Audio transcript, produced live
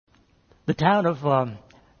the town of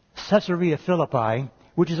Caesarea Philippi,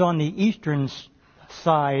 which is on the eastern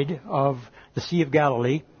side of the Sea of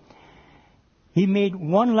Galilee, he made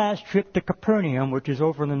one last trip to Capernaum, which is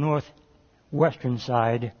over on the northwestern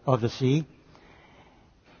side of the sea.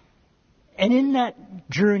 And in that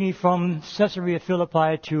journey from Caesarea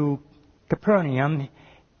Philippi to Capernaum,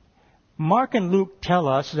 Mark and Luke tell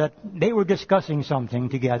us that they were discussing something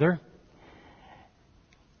together,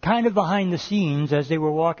 kind of behind the scenes as they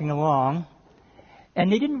were walking along.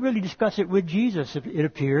 And they didn't really discuss it with Jesus, it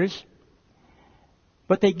appears.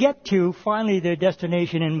 But they get to, finally, their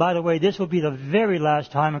destination. And by the way, this will be the very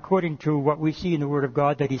last time, according to what we see in the Word of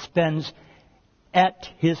God, that he spends at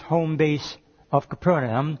his home base of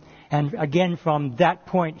Capernaum. And again, from that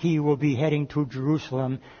point, he will be heading to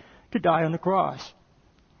Jerusalem to die on the cross.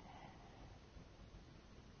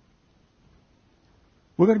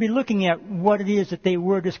 We're going to be looking at what it is that they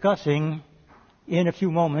were discussing in a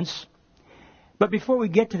few moments. But before we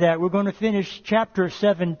get to that, we're going to finish chapter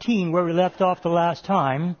 17 where we left off the last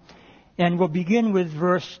time. And we'll begin with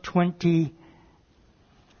verse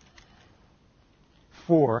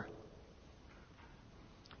 24.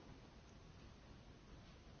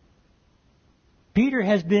 Peter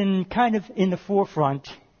has been kind of in the forefront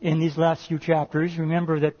in these last few chapters.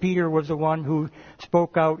 Remember that Peter was the one who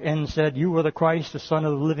spoke out and said, "You are the Christ, the Son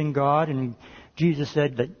of the living God." And Jesus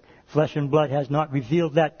said that flesh and blood has not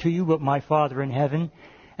revealed that to you, but my Father in heaven.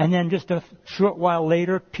 And then just a short while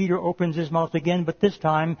later, Peter opens his mouth again, but this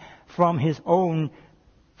time from his own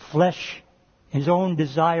flesh, his own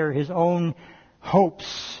desire, his own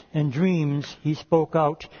hopes and dreams, he spoke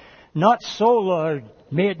out, "Not so, Lord,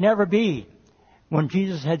 may it never be." When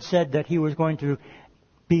Jesus had said that he was going to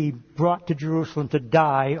be brought to Jerusalem to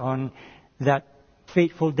die on that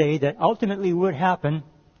fateful day that ultimately would happen,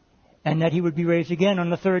 and that he would be raised again on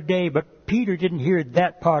the third day. But Peter didn't hear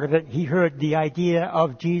that part of it. He heard the idea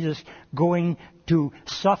of Jesus going to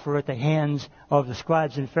suffer at the hands of the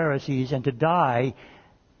scribes and Pharisees and to die.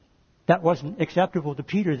 That wasn't acceptable to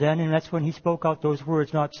Peter then, and that's when he spoke out those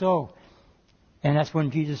words, "Not so." And that's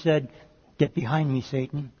when Jesus said, "Get behind me,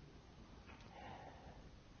 Satan."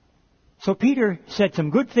 So Peter said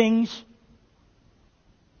some good things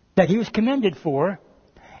that he was commended for,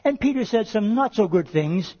 and Peter said some not so good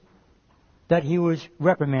things that he was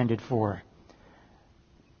reprimanded for.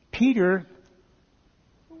 Peter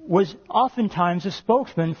was oftentimes a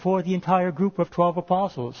spokesman for the entire group of 12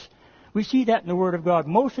 apostles. We see that in the Word of God.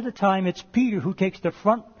 Most of the time it's Peter who takes the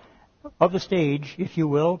front of the stage, if you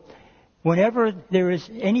will. Whenever there is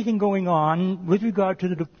anything going on with regard to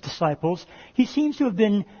the disciples, he seems to have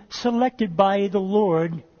been selected by the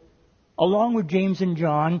Lord, along with James and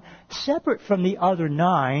John, separate from the other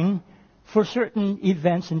 9, for certain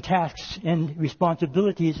events and tasks and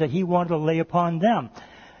responsibilities that he wanted to lay upon them.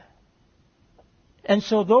 And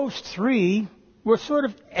so those 3 were sort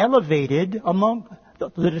of elevated among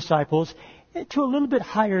the disciples to a little bit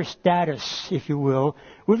higher status, if you will,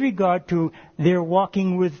 with regard to their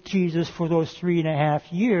walking with Jesus for those 3.5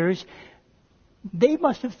 years. They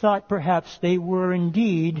must have thought perhaps they were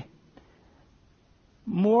indeed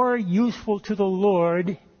more useful to the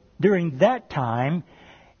Lord during that time.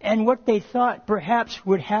 And what they thought perhaps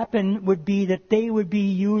would happen would be that they would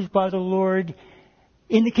be used by the Lord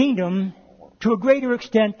in the kingdom to a greater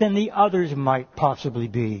extent than the others might possibly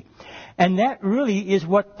be. And that really is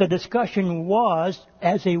what the discussion was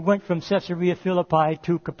as they went from Caesarea Philippi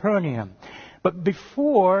to Capernaum. But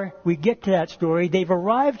before we get to that story, they've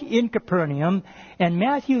arrived in Capernaum, and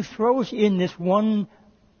Matthew throws in this one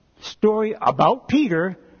story about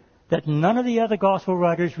Peter that none of the other gospel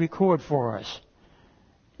writers record for us.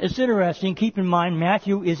 It's interesting. Keep in mind,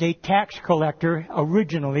 Matthew is a tax collector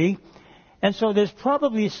originally, and so there's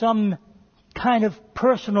probably some kind of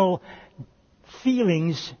personal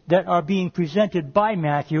feelings that are being presented by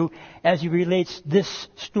Matthew as he relates this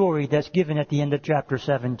story that's given at the end of chapter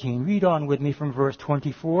 17. Read on with me from verse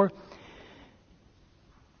 24.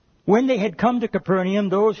 When they had come to Capernaum,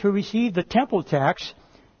 those who received the temple tax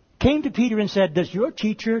came to Peter and said, "Does your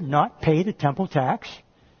teacher not pay the temple tax?"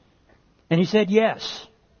 And he said, "Yes."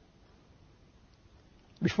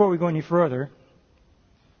 Before we go any further,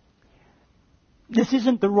 this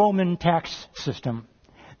isn't the Roman tax system.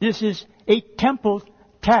 This is a temple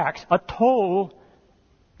tax, a toll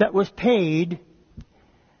that was paid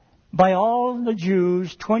by all the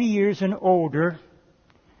Jews 20 years and older.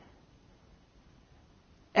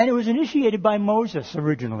 And it was initiated by Moses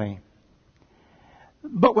originally.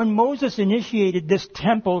 But when Moses initiated this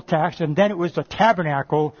temple tax, and then it was the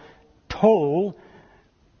tabernacle toll,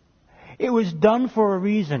 it was done for a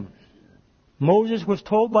reason. Moses was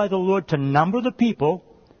told by the Lord to number the people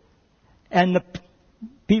And the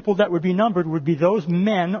people that would be numbered would be those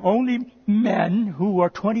men, only men who are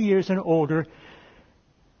 20 years and older.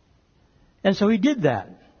 And so he did that.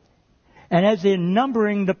 And as they're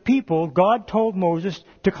numbering the people, God told Moses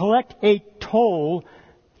to collect a toll,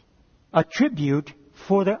 a tribute,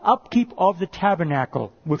 for the upkeep of the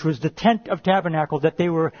tabernacle, which was the tent of tabernacle that they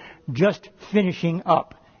were just finishing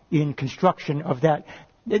up in construction of that.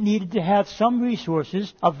 They needed to have some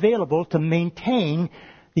resources available to maintain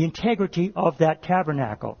the integrity of that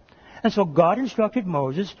tabernacle. And so God instructed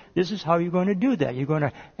Moses, this is how you're going to do that. You're going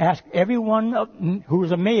to ask everyone who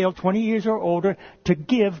is a male, 20 years or older, to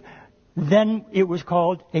give, then it was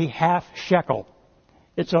called a half shekel.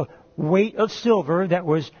 It's a weight of silver that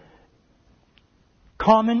was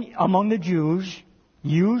common among the Jews,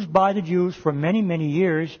 used by the Jews for many, many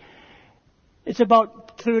years. It's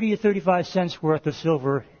about 30 or 35 cents worth of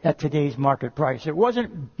silver at today's market price. It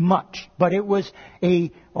wasn't much, but it was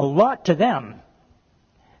a lot to them.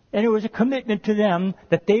 And it was a commitment to them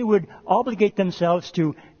that they would obligate themselves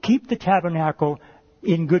to keep the tabernacle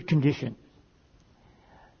in good condition.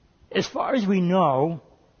 As far as we know,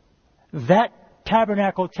 that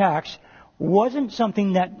tabernacle tax wasn't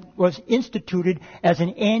something that was instituted as an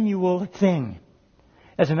annual thing.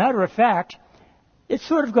 As a matter of fact, it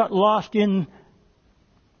sort of got lost in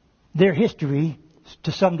their history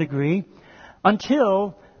to some degree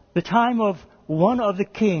until the time of one of the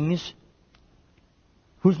kings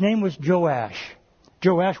whose name was Joash.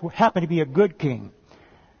 Joash happened to be a good king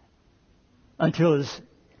until his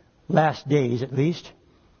last days, at least.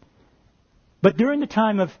 But during the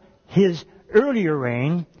time of his earlier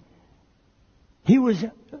reign, he was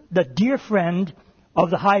the dear friend of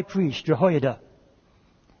the high priest, Jehoiada.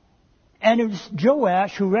 And it was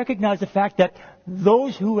Joash who recognized the fact that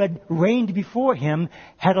those who had reigned before him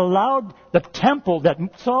had allowed the temple that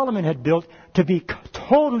Solomon had built to be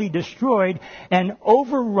totally destroyed and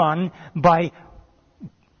overrun by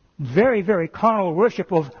very, very carnal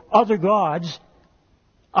worship of other gods,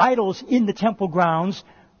 idols in the temple grounds.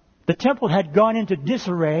 The temple had gone into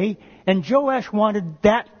disarray, and Joash wanted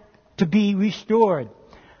that to be restored.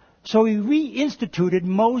 So he reinstituted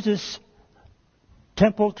Moses'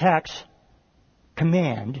 temple tax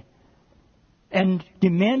command and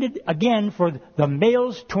demanded again for the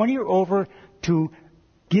males 20 or over to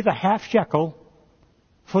give a half shekel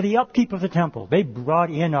for the upkeep of the temple. They brought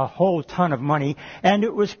in a whole ton of money, and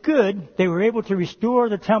it was good. They were able to restore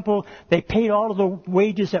the temple. They paid all of the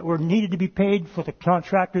wages that were needed to be paid for the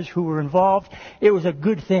contractors who were involved. It was a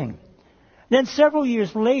good thing. Then several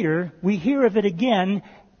years later, we hear of it again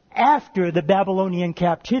after the Babylonian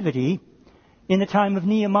captivity in the time of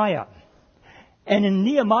Nehemiah. And in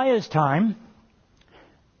Nehemiah's time,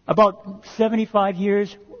 about 75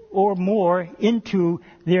 years or more into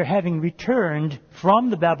their having returned from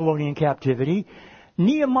the Babylonian captivity,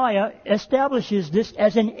 Nehemiah establishes this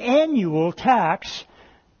as an annual tax,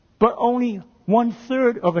 but only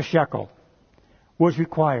 1/3 of a shekel was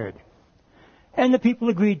required. And the people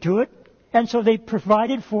agreed to it, and so they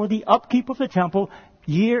provided for the upkeep of the temple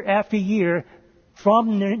year after year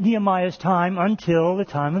from Nehemiah's time until the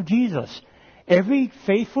time of Jesus. Every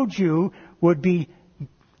faithful Jew would be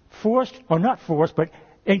forced, or not forced, but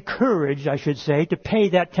encouraged, I should say, to pay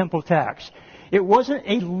that temple tax. It wasn't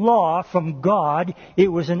a law from God. It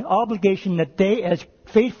was an obligation that they, as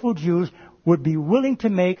faithful Jews, would be willing to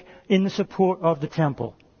make in the support of the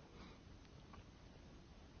temple.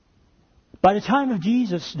 By the time of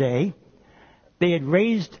Jesus' day, they had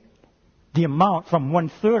raised the amount from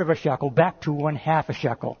 1/3 of a shekel back to 1/2 a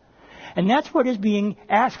shekel. And that's what is being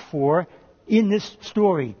asked for in this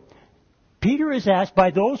story. Peter is asked by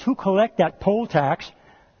those who collect that poll tax,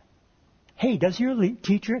 hey, does your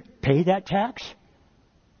teacher pay that tax?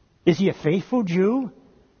 Is he a faithful Jew?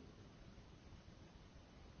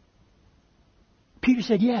 Peter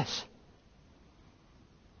said yes.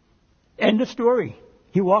 End of story.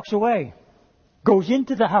 He walks away, goes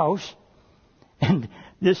into the house, and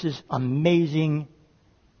this is amazing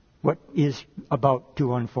what is about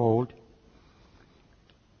to unfold.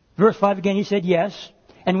 Verse 5 again, he said yes.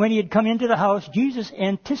 And when he had come into the house, Jesus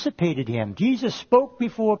anticipated him. Jesus spoke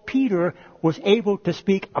before Peter was able to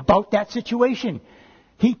speak about that situation.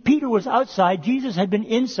 Peter was outside. Jesus had been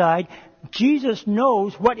inside. Jesus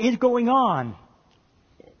knows what is going on.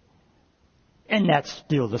 And that's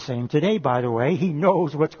still the same today, by the way. He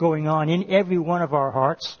knows what's going on in every one of our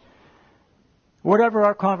hearts. Whatever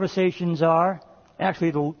our conversations are,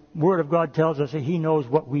 actually the Word of God tells us that He knows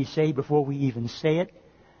what we say before we even say it.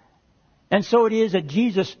 And so it is that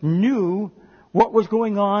Jesus knew what was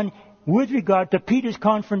going on with regard to Peter's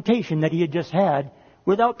confrontation that he had just had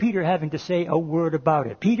without Peter having to say a word about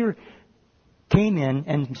it. Peter came in,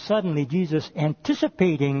 and suddenly Jesus,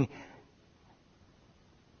 anticipating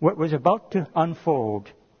what was about to unfold,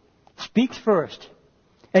 speaks first.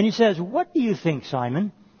 And he says, "What do you think,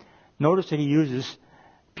 Simon?" Notice that he uses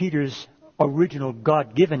Peter's original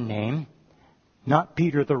God-given name, not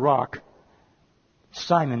Peter the Rock,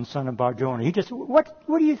 Simon, son of Bar-Jonah. He just, what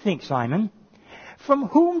do you think, Simon? From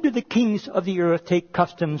whom do the kings of the earth take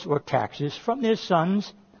customs or taxes? From their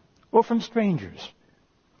sons or from strangers?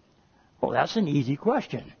 Well, that's an easy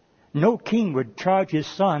question. No king would charge his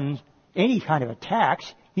son any kind of a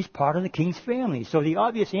tax. He's part of the king's family. So the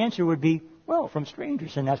obvious answer would be, well, from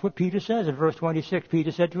strangers. And that's what Peter says in verse 26.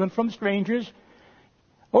 Peter said to him, from strangers.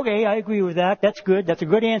 Okay, I agree with that. That's good. That's a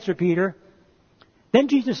good answer, Peter. Then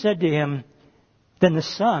Jesus said to him, then the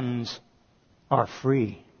sons are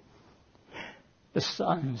free. The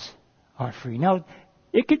sons are free. Now,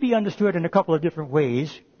 it could be understood in a couple of different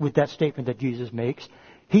ways with that statement that Jesus makes.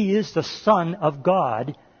 He is the Son of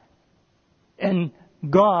God, and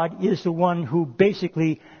God is the one who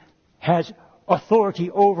basically has authority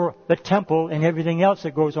over the temple and everything else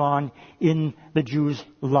that goes on in the Jews'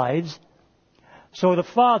 lives. So the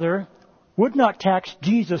Father would not tax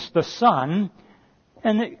Jesus the Son,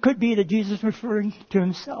 and it could be that Jesus is referring to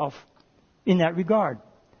himself in that regard.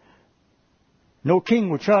 No king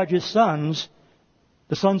will charge his sons.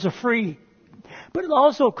 The sons are free. But it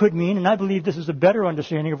also could mean, and I believe this is a better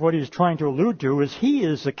understanding of what he's trying to allude to, is he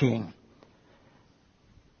is the king.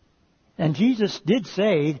 And Jesus did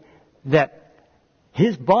say that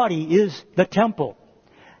his body is the temple.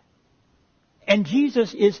 And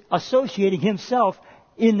Jesus is associating himself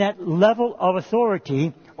in that level of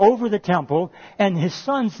authority over the temple, and his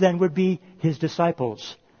sons then would be his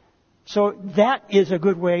disciples. So that is a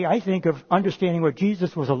good way, I think, of understanding what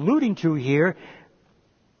Jesus was alluding to here.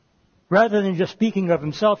 Rather than just speaking of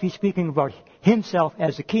himself, he's speaking about himself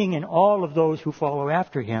as the king, and all of those who follow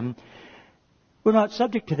after him were not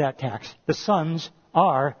subject to that tax. The sons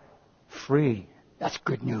are free. That's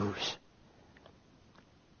good news.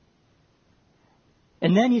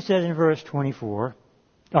 And then he says in verse 27,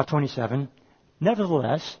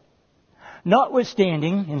 nevertheless,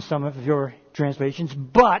 notwithstanding, in some of your translations,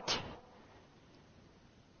 but,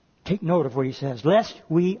 take note of what he says, lest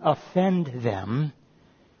we offend them.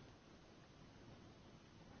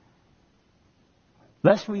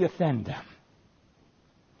 Lest we offend them.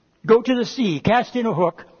 Go to the sea, cast in a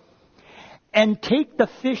hook, and take the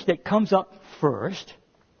fish that comes up first.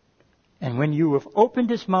 And when you have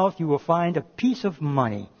opened its mouth, you will find a piece of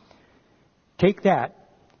money. Take that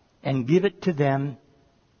and give it to them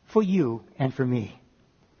for you and for me.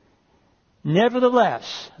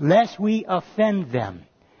 Nevertheless, lest we offend them.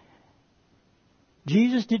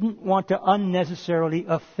 Jesus didn't want to unnecessarily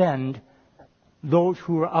offend those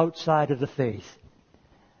who are outside of the faith.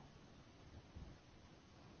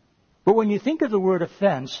 But when you think of the word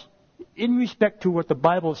offense, in respect to what the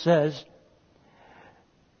Bible says,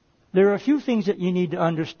 there are a few things that you need to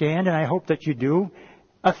understand, and I hope that you do.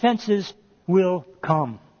 Offenses will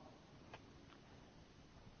come.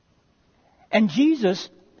 And Jesus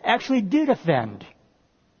actually did offend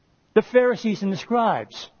the Pharisees and the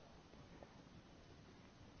scribes.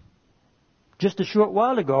 Just a short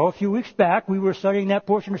while ago, a few weeks back, we were studying that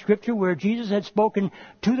portion of Scripture where Jesus had spoken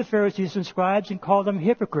to the Pharisees and scribes and called them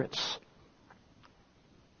hypocrites.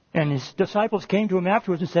 And his disciples came to him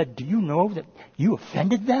afterwards and said, do you know that you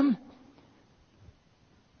offended them?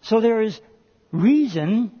 So there is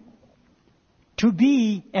reason to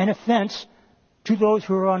be an offense to those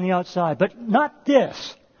who are on the outside. But not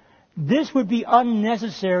this. This would be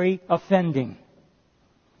unnecessary offending.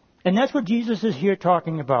 And that's what Jesus is here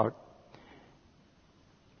talking about.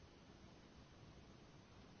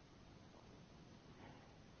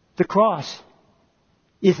 The cross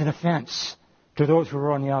is an offense to those who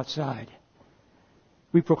are on the outside.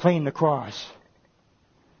 We proclaim the cross.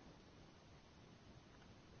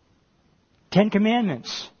 10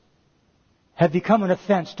 Commandments have become an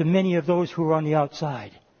offense to many of those who are on the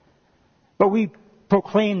outside. But we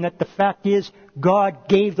proclaim that the fact is God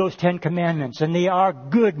gave those 10 Commandments, and they are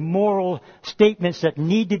good moral statements that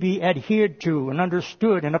need to be adhered to and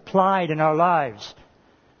understood and applied in our lives.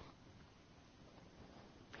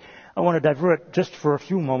 I want to divert just for a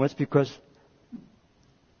few moments because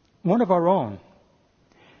one of our own,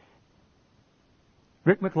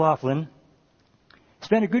 Rick McLaughlin,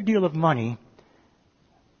 spent a good deal of money.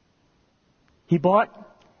 He bought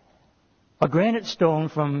a granite stone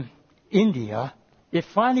from India. It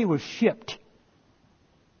finally was shipped.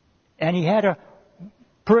 And he had a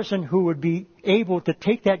person who would be able to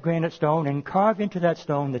take that granite stone and carve into that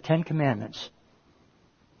stone the 10 Commandments.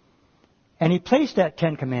 And he placed that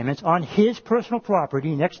 10 Commandments on his personal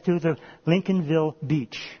property next to the Lincolnville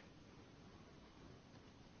beach.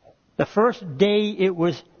 The first day it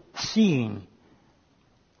was seen,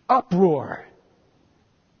 uproar.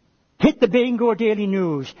 Hit the Bangor Daily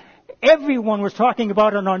News. Everyone was talking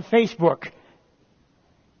about it on Facebook.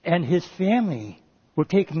 And his family were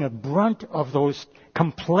taking a brunt of those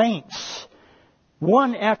complaints,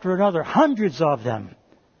 one after another, hundreds of them,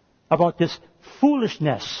 about this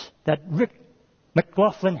foolishness that Rick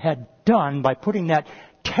McLaughlin had done by putting that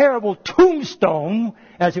terrible tombstone,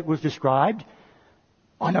 as it was described,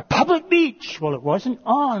 on a public beach. Well, it wasn't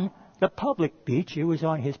on the public beach. It was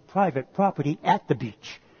on his private property at the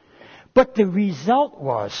beach. But the result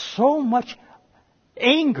was so much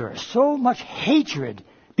anger, so much hatred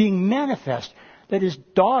being manifest that his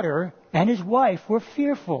daughter and his wife were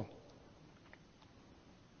fearful.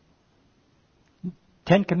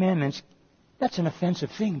 10 Commandments, that's an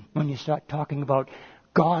offensive thing when you start talking about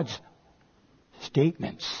God's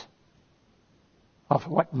statements of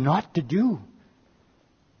what not to do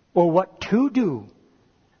or what to do.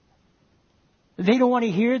 They don't want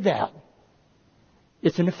to hear that.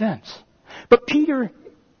 It's an offense. But Peter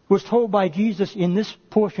was told by Jesus in this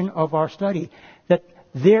portion of our study that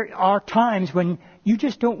there are times when you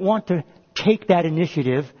just don't want to take that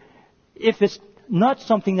initiative if it's not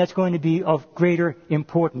something that's going to be of greater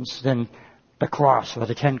importance than the cross or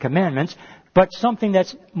the 10 Commandments, but something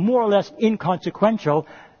that's more or less inconsequential.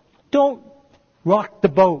 Don't rock the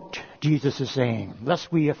boat, Jesus is saying,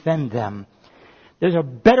 lest we offend them. There's a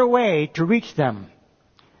better way to reach them.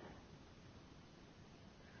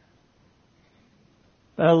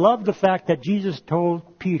 I love the fact that Jesus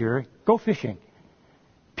told Peter, go fishing.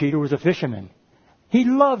 Peter was a fisherman. He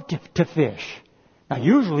loved to fish. Now,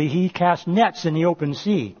 usually he cast nets in the open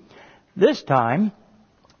sea. This time,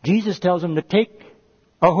 Jesus tells him to take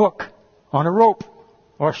a hook on a rope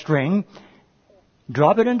or string,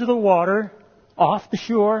 drop it into the water, off the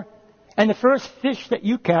shore, and the first fish that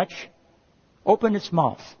you catch, open its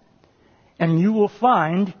mouth. And you will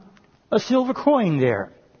find a silver coin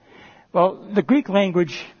there. Well, the Greek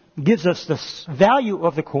language gives us the value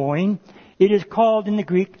of the coin. It is called in the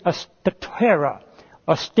Greek a statera,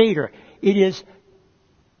 a stater. It is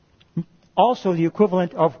also the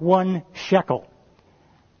equivalent of 1 shekel.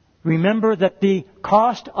 Remember that the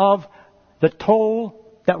cost of the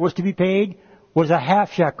toll that was to be paid was a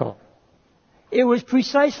half shekel. It was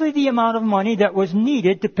precisely the amount of money that was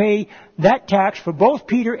needed to pay that tax for both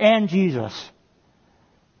Peter and Jesus.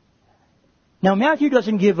 Now, Matthew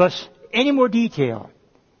doesn't give us any more detail.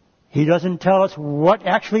 He doesn't tell us what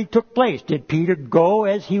actually took place. Did Peter go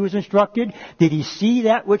as he was instructed? Did he see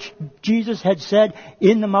that which Jesus had said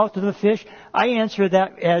in the mouth of the fish? I answer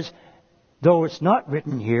that as, though it's not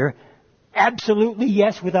written here, absolutely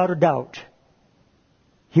yes, without a doubt.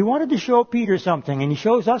 He wanted to show Peter something, and he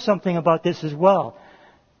shows us something about this as well.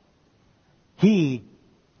 He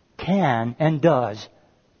can and does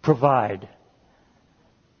provide,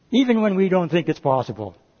 even when we don't think it's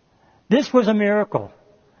possible. This was a miracle.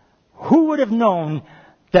 Who would have known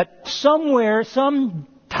that somewhere, some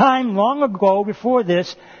time long ago before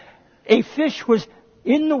this, a fish was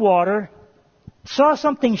in the water, saw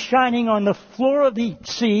something shining on the floor of the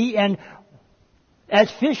sea, and as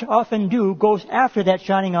fish often do, goes after that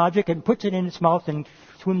shining object and puts it in its mouth and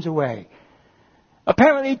swims away.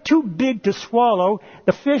 Apparently too big to swallow,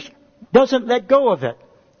 the fish doesn't let go of it,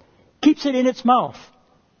 keeps it in its mouth.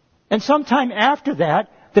 And sometime after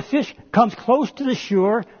that, the fish comes close to the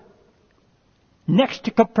shore next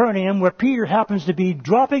to Capernaum, where Peter happens to be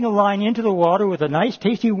dropping a line into the water with a nice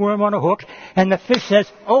tasty worm on a hook, and the fish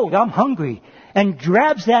says, "Oh, I'm hungry," and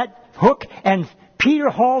grabs that hook, and Peter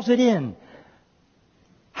hauls it in.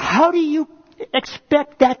 How do you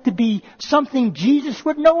expect that to be something Jesus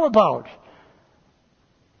would know about?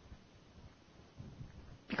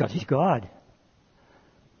 Because he's God.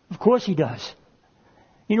 Of course he does.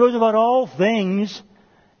 He knows about all things,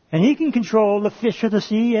 and he can control the fish of the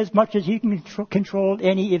sea as much as he can control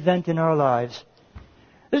any event in our lives.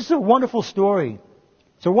 This is a wonderful story.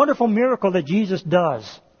 It's a wonderful miracle that Jesus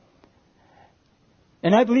does.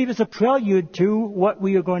 And I believe it's a prelude to what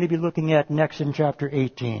we are going to be looking at next in chapter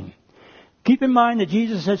 18. Keep in mind that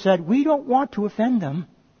Jesus has said, we don't want to offend them,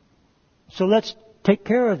 so let's take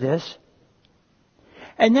care of this.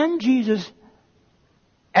 And then Jesus,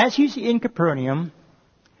 as he's in Capernaum,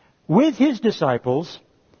 with his disciples,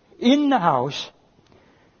 in the house,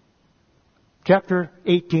 chapter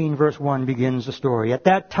 18, verse 1 begins the story. At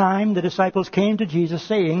that time, the disciples came to Jesus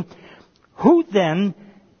saying, "Who then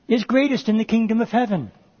is greatest in the kingdom of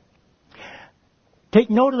heaven?" Take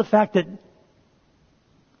note of the fact that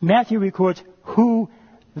Matthew records, who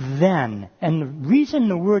then? And the reason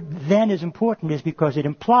the word then is important is because it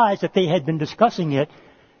implies that they had been discussing it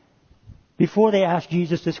before they asked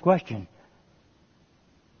Jesus this question.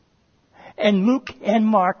 And Luke and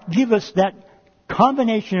Mark give us that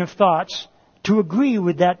combination of thoughts to agree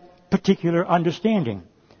with that particular understanding.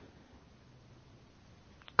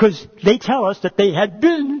 Because they tell us that they had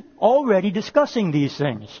been already discussing these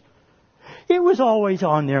things. It was always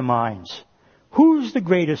on their minds. Who's the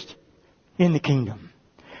greatest in the kingdom?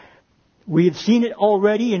 We have seen it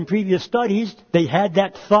already in previous studies. They had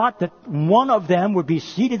that thought that one of them would be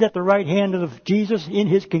seated at the right hand of Jesus in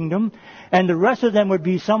his kingdom, and the rest of them would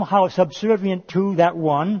be somehow subservient to that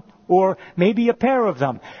one, or maybe a pair of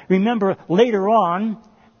them. Remember, later on,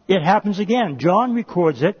 it happens again. John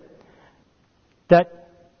records it, that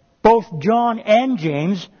both John and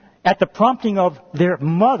James, at the prompting of their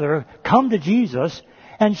mother, come to Jesus,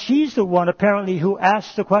 and she's the one apparently who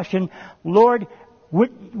asks the question, Lord,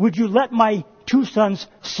 would you let my two sons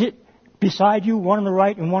sit beside you, one on the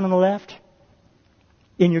right and one on the left,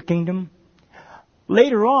 in your kingdom?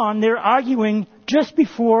 Later on, they're arguing just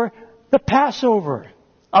before the Passover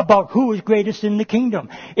about who is greatest in the kingdom.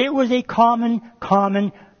 It was a common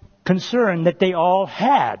concern that they all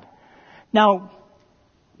had. Now,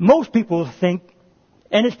 most people think,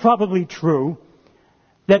 and it's probably true,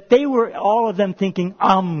 that they were, all of them, thinking,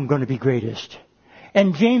 I'm going to be greatest.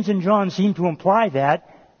 And James and John seem to imply that,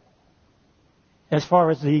 as far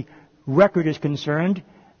as the record is concerned,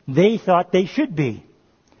 they thought they should be.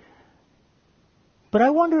 But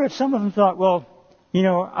I wonder if some of them thought, well,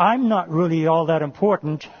 I'm not really all that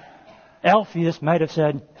important. Alphaeus might have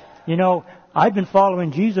said, I've been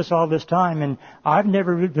following Jesus all this time, and I've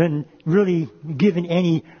never been really given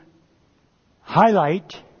any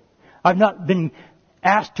highlight. I've not been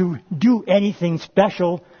asked to do anything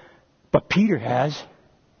special, but Peter has.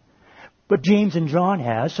 But James and John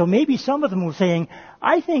has. So maybe some of them were saying,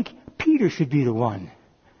 I think Peter should be the one.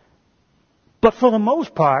 But for the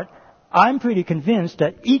most part, I'm pretty convinced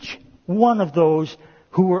that each one of those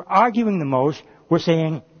who were arguing the most were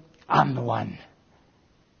saying, I'm the one.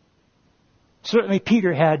 Certainly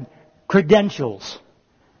Peter had credentials.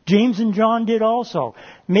 James and John did also.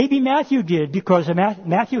 Maybe Matthew did, because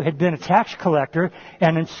Matthew had been a tax collector,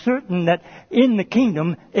 and it's certain that in the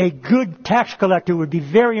kingdom, a good tax collector would be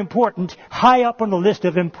very important, high up on the list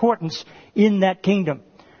of importance in that kingdom.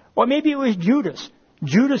 Or maybe it was Judas.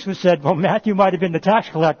 Judas was said, well, Matthew might have been the tax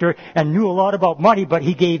collector and knew a lot about money, but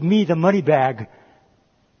he gave me the money bag.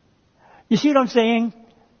 You see what I'm saying?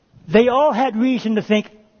 They all had reason to think,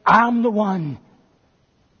 I'm the one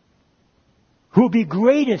who will be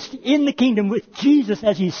greatest in the kingdom with Jesus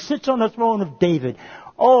as he sits on the throne of David.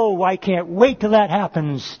 Oh, I can't wait till that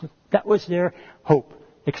happens. That was their hope,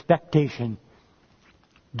 expectation.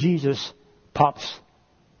 Jesus pops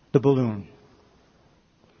the balloon.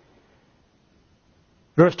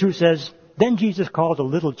 Verse 2 says, Then Jesus called a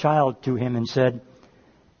little child to him and said,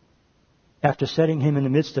 after setting him in the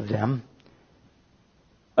midst of them,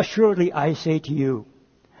 Assuredly I say to you,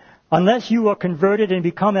 unless you are converted and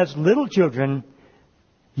become as little children,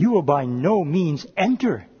 you will by no means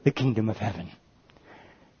enter the kingdom of heaven.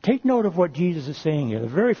 Take note of what Jesus is saying here. The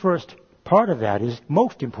very first part of that is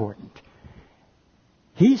most important.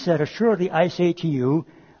 He said, Assuredly I say to you,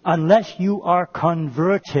 unless you are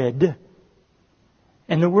converted.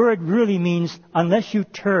 And the word really means unless you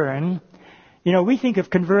turn. We think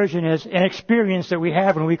of conversion as an experience that we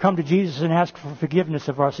have when we come to Jesus and ask for forgiveness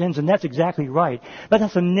of our sins, and that's exactly right. But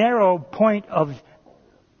that's a narrow point of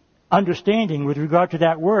understanding with regard to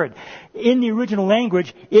that word. In the original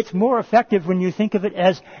language, it's more effective when you think of it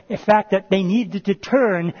as a fact that they needed to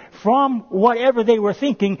turn from whatever they were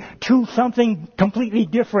thinking to something completely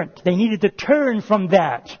different. They needed to turn from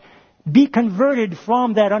that, be converted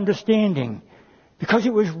from that understanding, because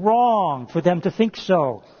it was wrong for them to think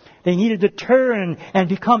so. They needed to turn and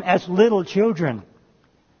become as little children.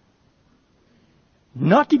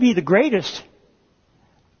 Not to be the greatest,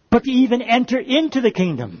 but to even enter into the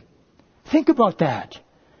kingdom. Think about that.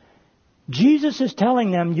 Jesus is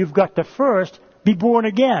telling them you've got to first be born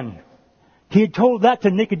again. He had told that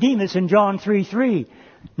to Nicodemus in John 3:3.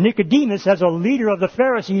 Nicodemus, as a leader of the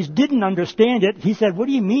Pharisees, didn't understand it. He said, what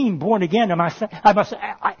do you mean, born again? I must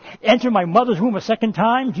enter my mother's womb a second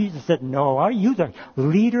time? Jesus said, no. Are you the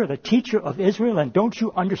leader, the teacher of Israel, and don't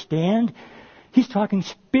you understand? He's talking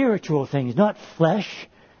spiritual things, not flesh.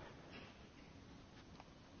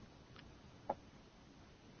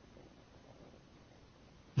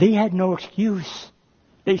 They had no excuse.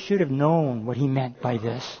 They should have known what he meant by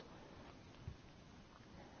this.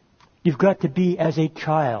 You've got to be as a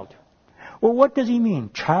child. Well, what does he mean?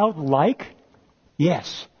 Childlike?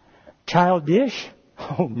 Yes. Childish?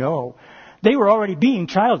 Oh, no. They were already being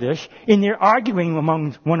childish in their arguing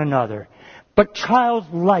among one another. But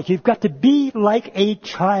childlike. You've got to be like a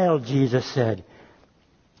child, Jesus said.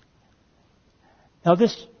 Now,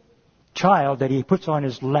 this child that he puts on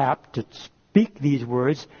his lap to speak these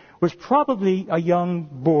words was probably a young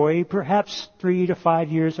boy, perhaps 3 to 5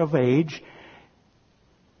 years of age.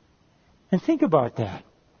 And think about that.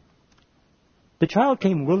 The child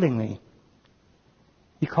came willingly.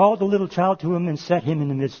 He called the little child to him and set him in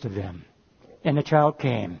the midst of them. And the child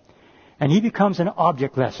came. And he becomes an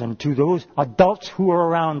object lesson to those adults who are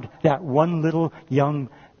around that one little young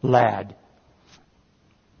lad.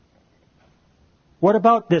 What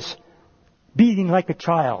about this being like a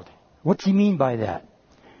child? What's he mean by that?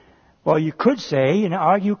 Well, you could say and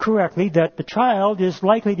argue correctly that the child is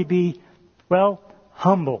likely to be, well,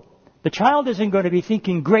 humble. The child isn't going to be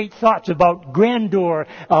thinking great thoughts about grandeur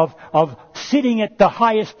of sitting at the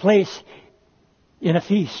highest place in a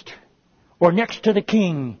feast, or next to the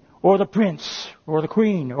king, or the prince, or the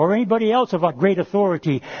queen, or anybody else of a great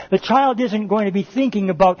authority. The child isn't going to be thinking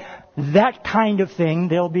about that kind of thing.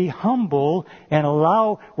 They'll be humble and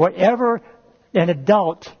allow whatever an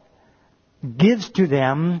adult gives to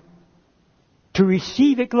them to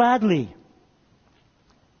receive it gladly.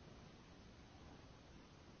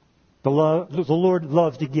 The Lord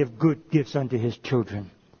loves to give good gifts unto His children.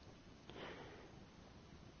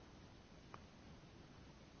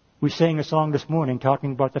 We sang a song this morning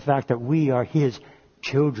talking about the fact that we are His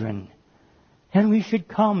children. And we should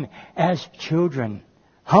come as children,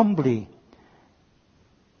 humbly.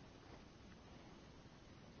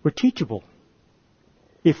 We're teachable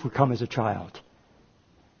if we come as a child.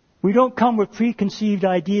 We don't come with preconceived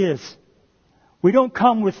ideas. We don't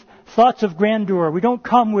come with thoughts of grandeur. We don't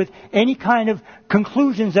come with any kind of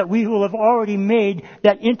conclusions that we will have already made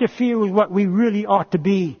that interfere with what we really ought to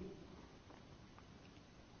be,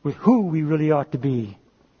 with who we really ought to be.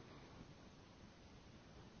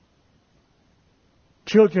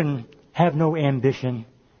 Children have no ambition.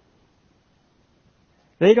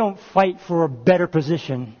 They don't fight for a better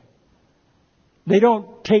position. They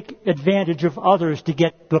don't take advantage of others to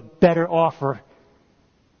get the better offer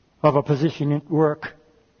of a position at work,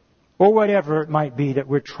 or whatever it might be that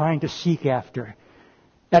we're trying to seek after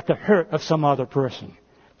at the hurt of some other person.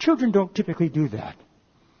 Children don't typically do that.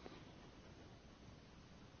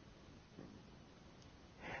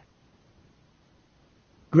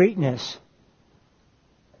 Greatness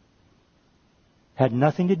had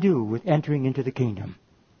nothing to do with entering into the kingdom.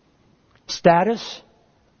 Status,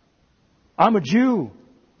 I'm a Jew.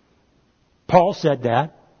 Paul said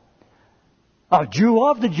that. A Jew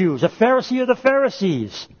of the Jews, a Pharisee of the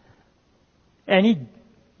Pharisees. And he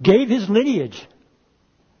gave his lineage.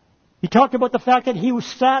 He talked about the fact that he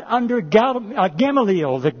sat under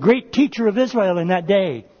Gamaliel, the great teacher of Israel in that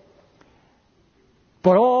day.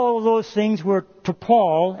 But all of those things were to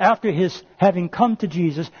Paul, after his having come to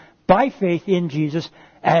Jesus, by faith in Jesus,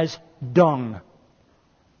 as dung.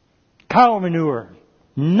 Cow manure.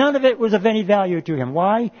 None of it was of any value to him.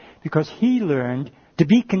 Why? Because he learned to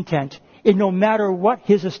be content in no matter what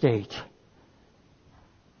his estate.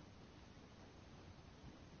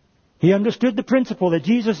 He understood the principle that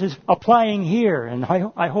Jesus is applying here, and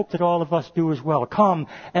I hope that all of us do as well. Come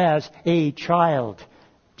as a child,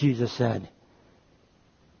 Jesus said.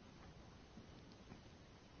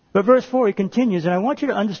 But verse 4, he continues, and I want you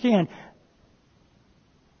to understand,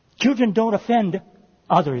 children don't offend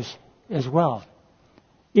others as well.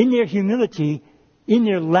 In their humility, in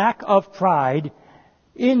their lack of pride,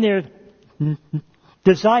 in their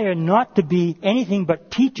desire not to be anything but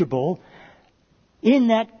teachable, in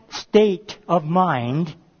that state of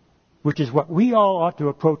mind, which is what we all ought to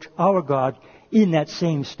approach our God in that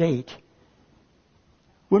same state,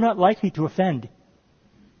 we're not likely to offend.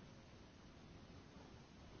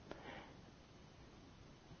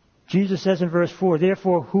 Jesus says in verse 4,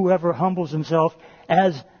 therefore whoever humbles himself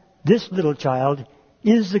as this little child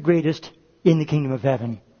is the greatest in the kingdom of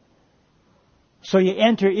heaven. So you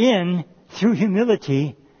enter in through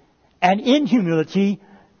humility, and in humility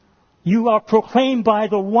you are proclaimed by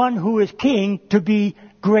the one who is king to be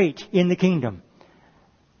great in the kingdom.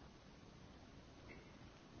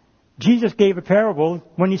 Jesus gave a parable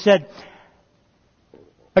when he said,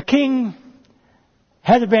 a king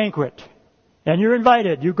has a banquet, and you're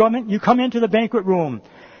invited. You come into the banquet room.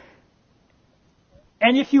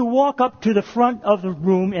 And if you walk up to the front of the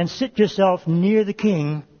room and sit yourself near the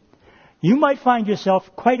king, you might find yourself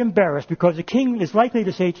quite embarrassed because the king is likely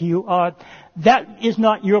to say to you, that is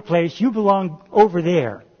not your place. You belong over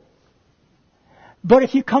there. But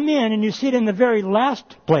if you come in and you sit in the very last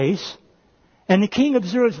place, and the king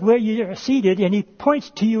observes where you are seated, and he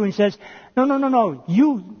points to you and says, no,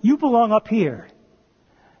 you belong up here.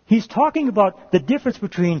 He's talking about the difference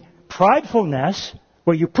between pridefulness,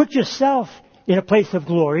 where you put yourself in a place of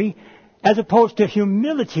glory, as opposed to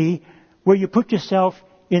humility, where you put yourself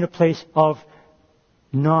in a place of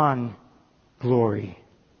non-glory.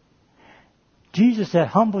 Jesus said,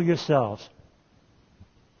 humble yourselves.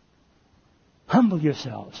 Humble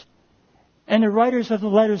yourselves. And the writers of the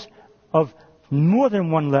letters of more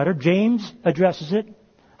than one letter, James addresses it,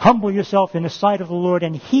 humble yourself in the sight of the Lord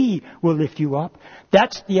and He will lift you up.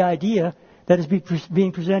 That's the idea that is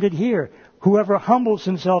being presented here. Whoever humbles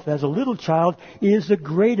himself as a little child is the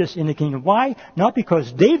greatest in the kingdom. Why? Not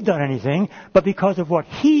because they've done anything, but because of what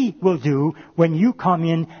He will do when you come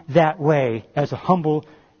in that way as a humble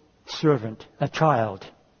servant, a child.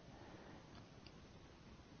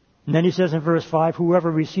 And then he says in verse 5, whoever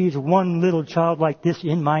receives one little child like this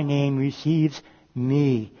in my name receives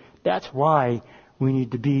me. That's why we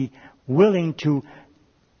need to be willing to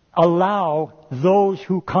allow those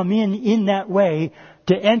who come in that way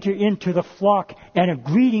to enter into the flock and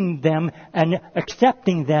greeting them and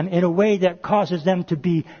accepting them in a way that causes them to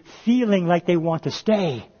be feeling like they want to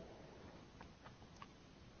stay.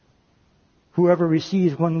 Whoever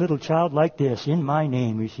receives one little child like this in my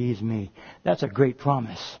name receives me. That's a great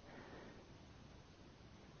promise.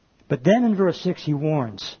 But then in verse 6 he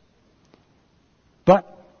warns,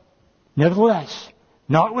 but nevertheless,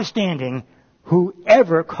 notwithstanding,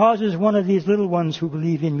 whoever causes one of these little ones who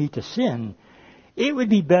believe in me to sin, it would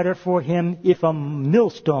be better for him if a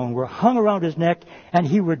millstone were hung around his neck and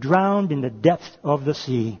he were drowned in the depths of the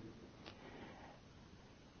sea.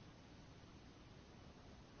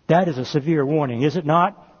 That is a severe warning, is it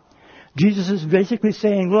not? Jesus is basically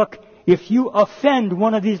saying, look, if you offend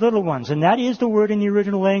one of these little ones, and that is the word in the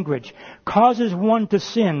original language, causes one to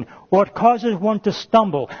sin, or it causes one to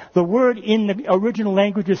stumble. The word in the original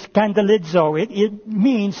language is scandalizo. It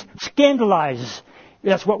means scandalize.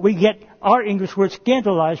 That's what we get our English word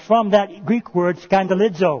scandalize from that Greek word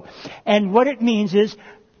scandalizo. And what it means is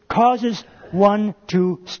causes one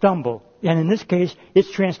to stumble. And in this case,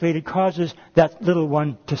 it's translated causes that little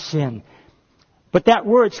one to sin. But that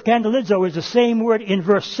word, scandalizo, is the same word in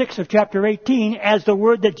verse 6 of chapter 18 as the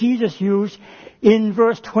word that Jesus used in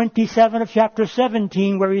verse 27 of chapter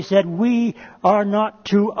 17, where He said, we are not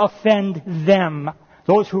to offend them,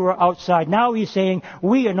 those who are outside. Now He's saying,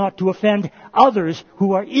 we are not to offend others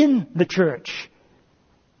who are in the church.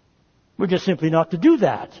 We're just simply not to do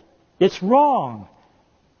that. It's wrong.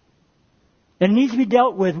 And it needs to be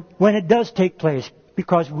dealt with when it does take place,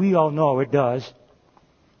 because we all know it does.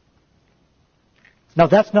 Now,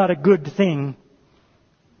 that's not a good thing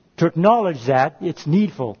to acknowledge that. It's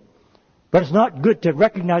needful. But it's not good to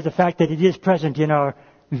recognize the fact that it is present in our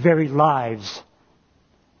very lives.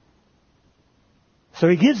 So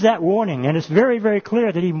He gives that warning, and it's very, very clear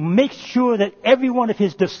that He makes sure that every one of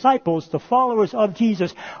His disciples, the followers of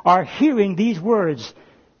Jesus, are hearing these words.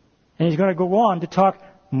 And He's going to go on to talk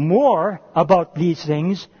more about these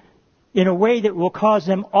things in a way that will cause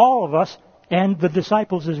them, all of us, and the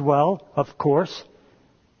disciples as well, of course,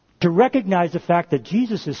 to recognize the fact that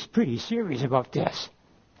Jesus is pretty serious about this.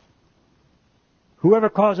 Whoever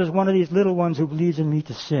causes one of these little ones who believes in me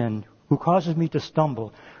to sin, who causes me to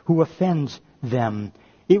stumble, who offends them,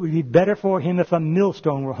 it would be better for him if a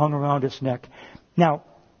millstone were hung around his neck. Now,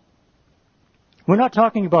 we're not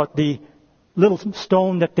talking about the little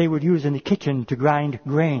stone that they would use in the kitchen to grind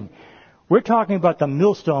grain. We're talking about the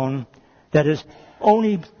millstone that is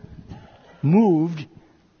only moved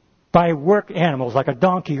by work animals like a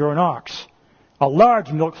donkey or an ox. A large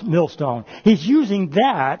millstone. He's using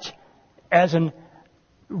that as an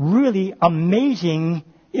really amazing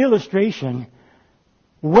illustration,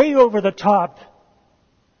 way over the top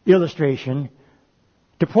illustration,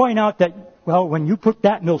 to point out that, well, when you put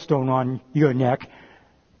that millstone on your neck,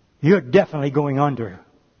 you're definitely going under.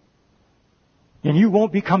 And you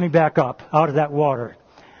won't be coming back up out of that water.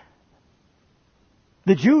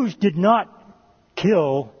 The Jews did not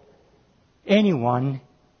kill anyone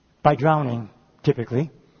by drowning, typically.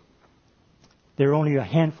 There are only a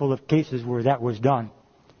handful of cases where that was done.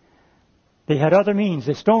 They had other means.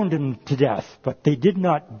 They stoned him to death, but they did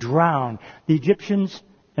not drown. The Egyptians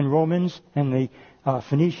and Romans and the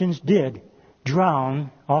Phoenicians did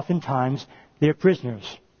drown, oftentimes, their prisoners.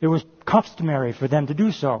 It was customary for them to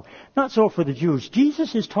do so. Not so for the Jews.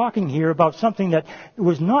 Jesus is talking here about something that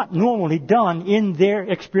was not normally done in their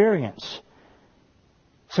experience.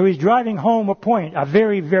 So He's driving home a point, a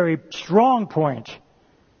very, very strong point.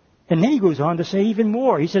 And then he goes on to say even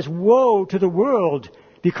more. He says, woe to the world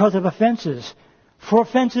because of offenses, for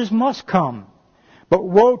offenses must come. But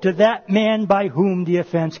woe to that man by whom the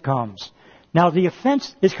offense comes. Now the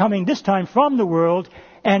offense is coming this time from the world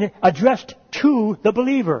and addressed to the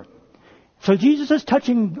believer. So Jesus is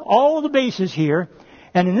touching all the bases here.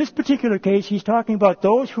 And in this particular case, he's talking about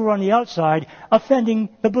those who are on the outside offending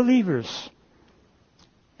the believers.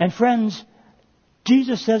 And friends,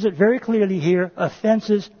 Jesus says it very clearly here,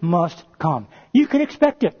 offenses must come. You can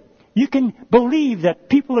expect it. You can believe that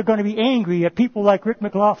people are going to be angry at people like Rick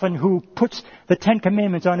McLaughlin who puts the Ten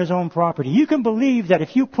Commandments on his own property. You can believe that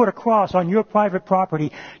if you put a cross on your private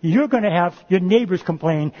property, you're going to have your neighbors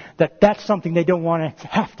complain that that's something they don't want to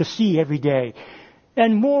have to see every day.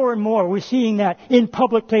 And more we're seeing that in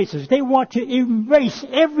public places. They want to erase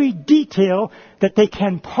every detail that they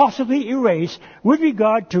can possibly erase with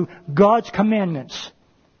regard to God's commandments.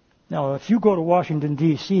 Now, if you go to Washington,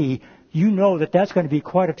 D.C., you know that that's going to be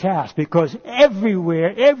quite a task because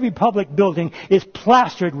everywhere, every public building is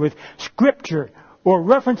plastered with scripture or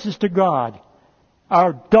references to God.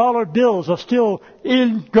 Our dollar bills are still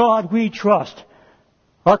in God we trust.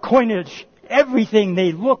 Our coinage, everything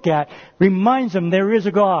they look at reminds them there is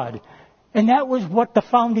a God. And that was what the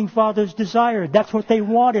founding fathers desired. That's what they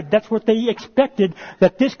wanted. That's what they expected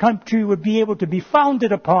that this country would be able to be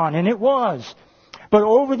founded upon. And it was. But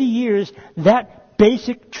over the years, that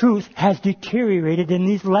basic truth has deteriorated in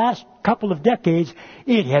these last couple of decades.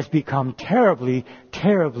 It has become terribly,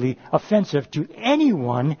 terribly offensive to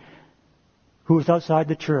anyone who is outside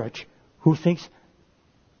the church, who thinks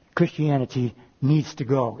Christianity needs to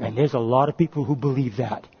go. And there's a lot of people who believe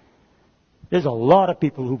that. There's a lot of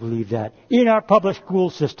people who believe that in our public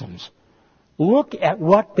school systems. Look at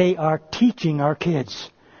what they are teaching our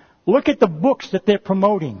kids. Look at the books that they're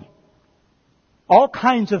promoting. All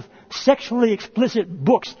kinds of sexually explicit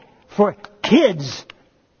books for kids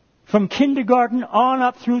from kindergarten on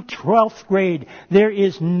up through 12th grade. There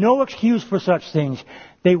is no excuse for such things.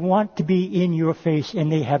 They want to be in your face,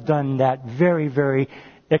 and they have done that very, very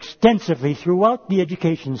extensively throughout the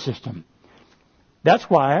education system. That's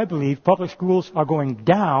why I believe public schools are going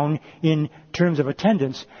down in terms of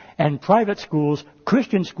attendance, and private schools,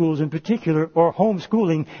 Christian schools in particular, or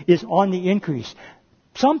homeschooling is on the increase.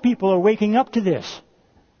 Some people are waking up to this.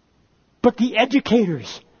 But the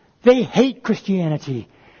educators, they hate Christianity.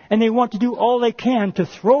 And they want to do all they can to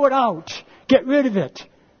throw it out, get rid of it.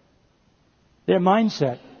 Their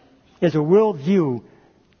mindset is a worldview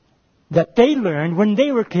that they learned when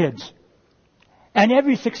they were kids. And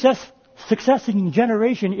every succeeding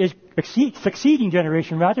generation is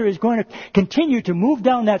going to continue to move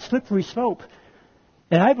down that slippery slope.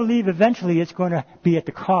 And I believe eventually it's going to be at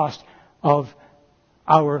the cost of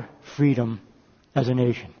our freedom as a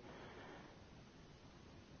nation.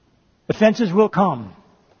 Offenses will come.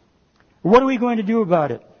 What are we going to do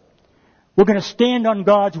about it? We're going to stand on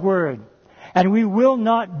God's Word. And we will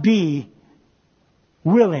not be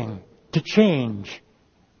willing to change.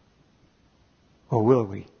 Or will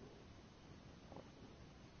we?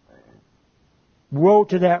 Woe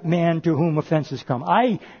to that man to whom offenses come.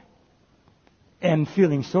 I am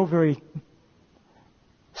feeling so very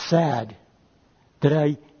sad that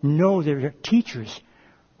I know there are teachers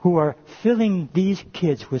who are filling these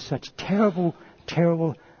kids with such terrible,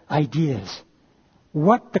 terrible ideas.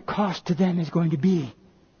 What the cost to them is going to be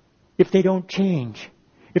if they don't change,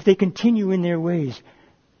 if they continue in their ways,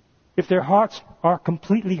 if their hearts are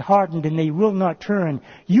completely hardened and they will not turn.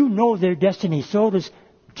 You know their destiny. So does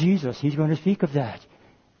Jesus. He's going to speak of that.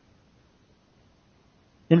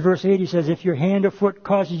 In verse 8 he says, if your hand or foot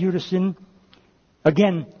causes you to sin,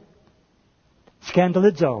 again,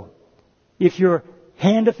 scandalizo. If your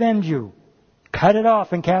hand offends you, cut it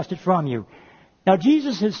off and cast it from you. Now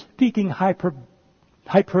Jesus is speaking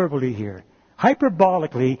hyperbole here.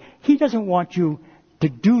 Hyperbolically, he doesn't want you to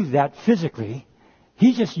do that physically.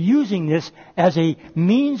 He's just using this as a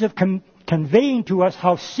means of conveying to us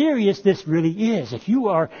how serious this really is. If you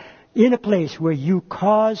are in a place where you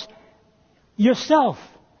cause yourself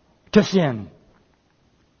to sin,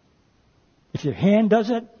 if your hand does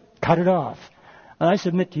it, cut it off. And I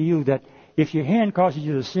submit to you that if your hand causes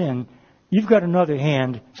you to sin, you've got another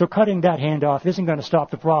hand, so cutting that hand off isn't going to stop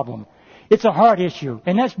the problem. It's a heart issue,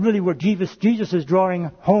 and that's really what Jesus is drawing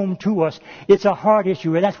home to us. It's a heart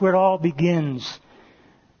issue, and that's where it all begins.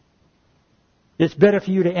 It's better for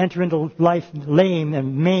you to enter into life lame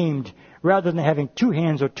and maimed rather than having 2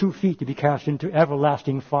 hands or 2 feet to be cast into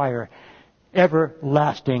everlasting fire.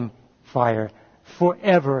 Everlasting fire.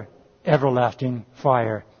 Forever everlasting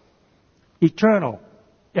fire. Eternal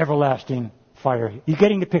everlasting fire. You're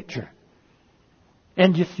getting the picture.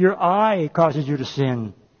 And if your eye causes you to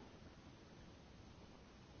sin,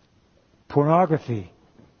 pornography,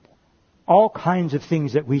 all kinds of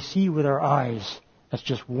things that we see with our eyes, that's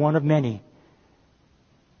just one of many.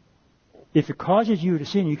 If it causes you to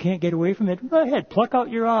sin, you can't get away from it, go ahead, pluck out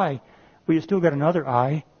your eye. Well, you still got another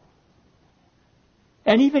eye.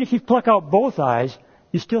 And even if you pluck out both eyes,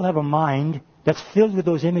 you still have a mind that's filled with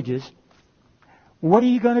those images. What are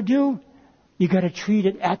you going to do? You got to treat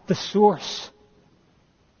it at the source,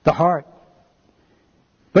 the heart.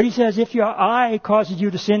 But he says, if your eye causes you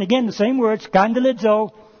to sin, again, the same word,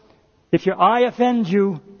 scandalizo, if your eye offends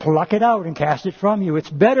you, pluck it out and cast it from you. It's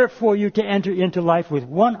better for you to enter into life with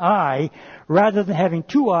one eye rather than having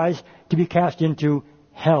two eyes to be cast into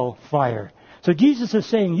hell fire. So Jesus is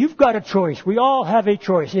saying, you've got a choice. We all have a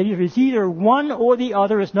choice. It's either one or the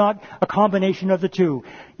other. It's not a combination of the two.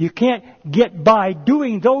 You can't get by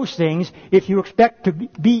doing those things if you expect to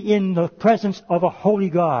be in the presence of a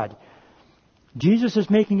holy God. Jesus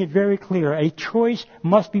is making it very clear. A choice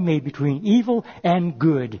must be made between evil and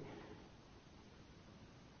good.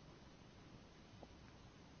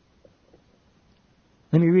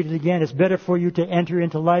 Let me read it again. It's better for you to enter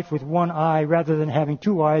into life with one eye rather than having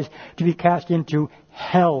two eyes to be cast into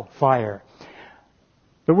hell fire.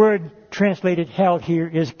 The word translated hell here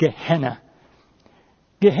is Gehenna.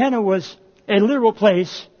 Gehenna was a literal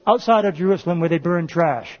place outside of Jerusalem where they burned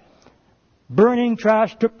trash. Burning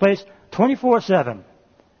trash took place 24/7.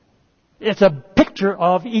 It's a picture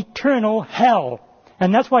of eternal hell.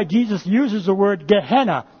 And that's why Jesus uses the word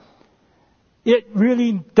Gehenna. It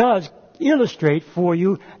really does illustrate for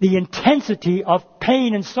you the intensity of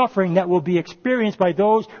pain and suffering that will be experienced by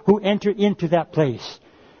those who enter into that place.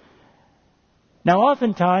 Now,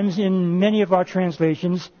 oftentimes in many of our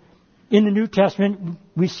translations in the New Testament,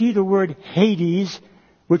 we see the word Hades,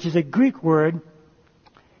 which is a Greek word.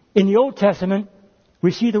 In the Old Testament,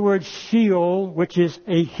 we see the word Sheol, which is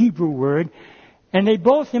a Hebrew word, and they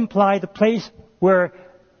both imply the place where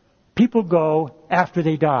people go after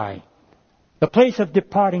they die. The place of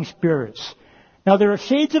departing spirits. Now, there are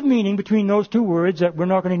shades of meaning between those two words that we're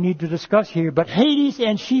not going to need to discuss here, but Hades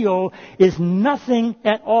and Sheol is nothing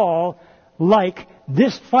at all like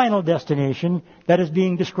this final destination that is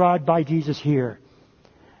being described by Jesus here.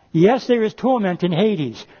 Yes, there is torment in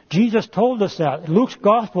Hades. Jesus told us that. Luke's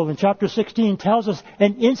Gospel in chapter 16 tells us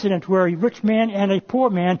an incident where a rich man and a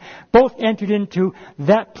poor man both entered into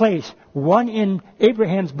that place. One in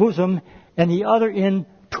Abraham's bosom and the other in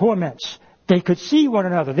torments. They could see one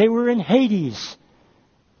another. They were in Hades.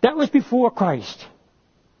 That was before Christ.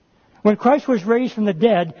 When Christ was raised from the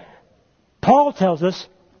dead, Paul tells us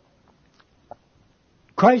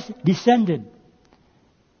Christ descended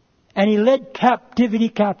and he led captivity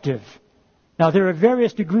captive. Now, there are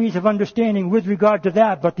various degrees of understanding with regard to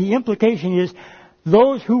that, but the implication is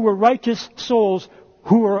those who were righteous souls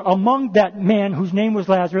who were among that man whose name was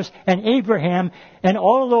Lazarus and Abraham and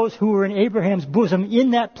all those who were in Abraham's bosom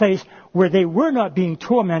in that place where they were not being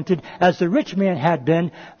tormented as the rich man had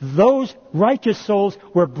been, those righteous souls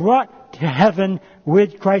were brought to heaven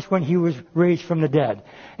with Christ when he was raised from the dead.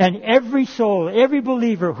 And every soul, every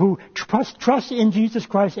believer who trusts in Jesus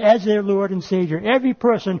Christ as their Lord and Savior, every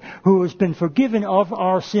person who has been forgiven of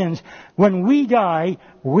our sins, when we die,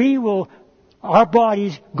 our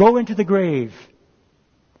bodies go into the grave.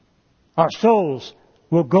 Our souls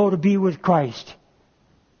will go to be with Christ.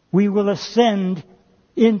 We will ascend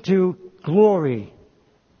into glory.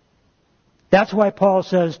 That's why Paul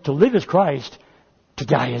says to live is Christ, to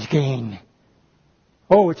die is gain.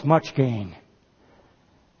 Oh, it's much gain.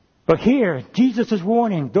 But here, Jesus is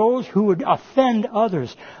warning those who would offend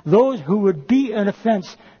others, those who would be an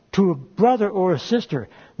offense to a brother or a sister,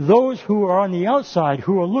 those who are on the outside,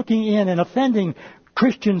 who are looking in and offending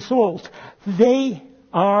Christian souls, they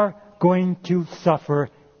are going to suffer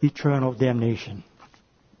eternal damnation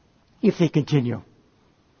if they continue.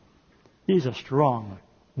 These are strong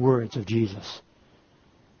words of Jesus.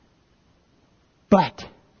 But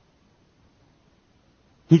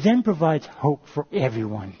he then provides hope for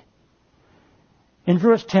everyone. In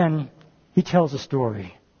verse 10, he tells a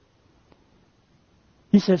story.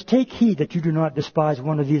 He says, "Take heed that you do not despise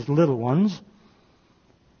one of these little ones.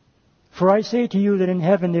 For I say to you that in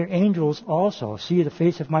heaven their angels also see the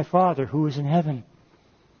face of my Father who is in heaven.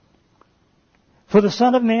 For the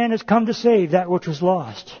Son of Man has come to save that which was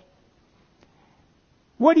lost."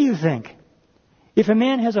 What do you think? If a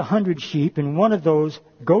man has 100 sheep and one of those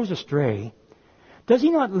goes astray, does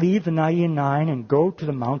he not leave the 99 and go to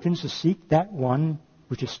the mountains to seek that one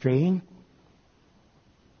which is straying?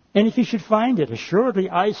 And if he should find it,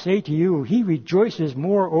 assuredly I say to you, he rejoices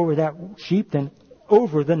more over that sheep than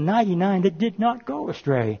over the 99 that did not go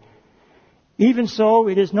astray. Even so,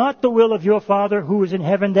 it is not the will of your Father who is in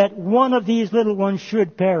heaven that one of these little ones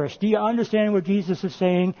should perish. Do you understand what Jesus is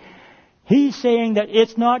saying? He's saying that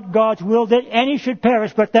it's not God's will that any should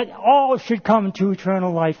perish, but that all should come to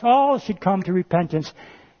eternal life. All should come to repentance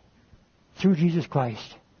through Jesus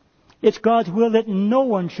Christ. It's God's will that no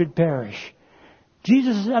one should perish.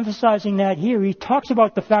 Jesus is emphasizing that here. He talks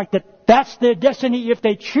about the fact that that's their destiny if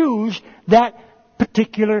they choose that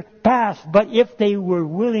particular path. But if they were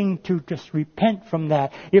willing to just repent from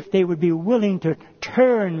that, if they would be willing to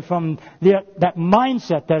turn from that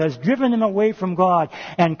mindset that has driven them away from God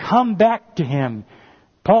and come back to Him,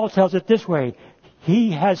 Paul tells it this way.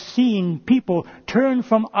 He has seen people turn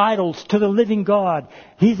from idols to the living God.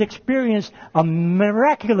 He's experienced a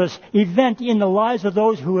miraculous event in the lives of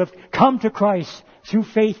those who have come to Christ through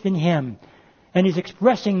faith in Him. And he's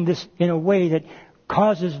expressing this in a way that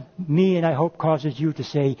causes me, and I hope causes you, to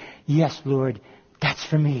say, yes, Lord, that's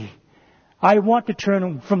for me. I want to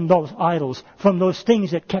turn from those idols, from those things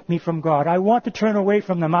that kept me from God. I want to turn away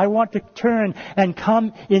from them. I want to turn and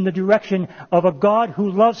come in the direction of a God who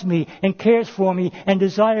loves me and cares for me and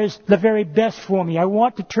desires the very best for me. I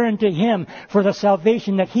want to turn to Him for the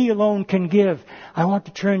salvation that He alone can give. I want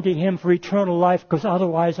to turn to Him for eternal life, because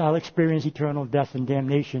otherwise I'll experience eternal death and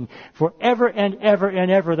damnation. Forever and ever and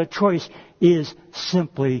ever, the choice is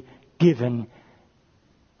simply given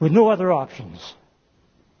with no other options.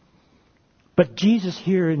 But Jesus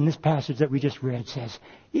here in this passage that we just read says,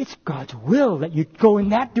 it's God's will that you go in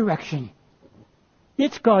that direction.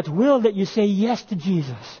 It's God's will that you say yes to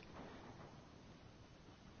Jesus.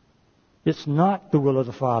 It's not the will of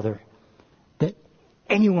the Father that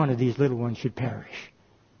any one of these little ones should perish.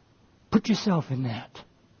 Put yourself in that.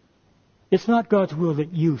 It's not God's will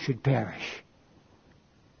that you should perish.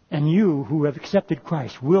 And you who have accepted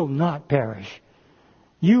Christ will not perish.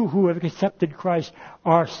 You who have accepted Christ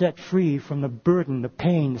are set free from the burden, the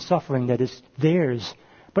pain, the suffering that is theirs.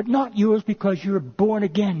 But not yours, because you're born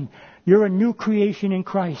again. You're a new creation in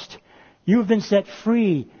Christ. You've been set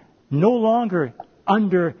free, no longer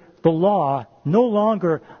under the law, no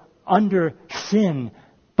longer under sin,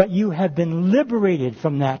 but you have been liberated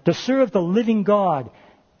from that to serve the living God.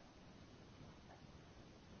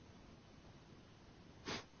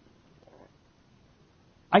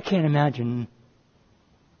 I can't imagine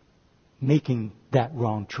making that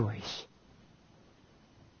wrong choice.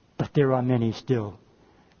 But there are many still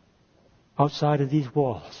outside of these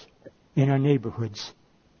walls, in our neighborhoods,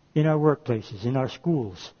 in our workplaces, in our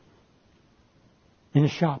schools, in the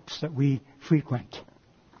shops that we frequent.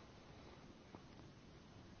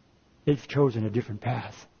 They've chosen a different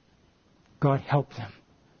path. God help them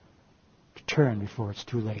to turn before it's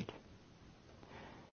too late.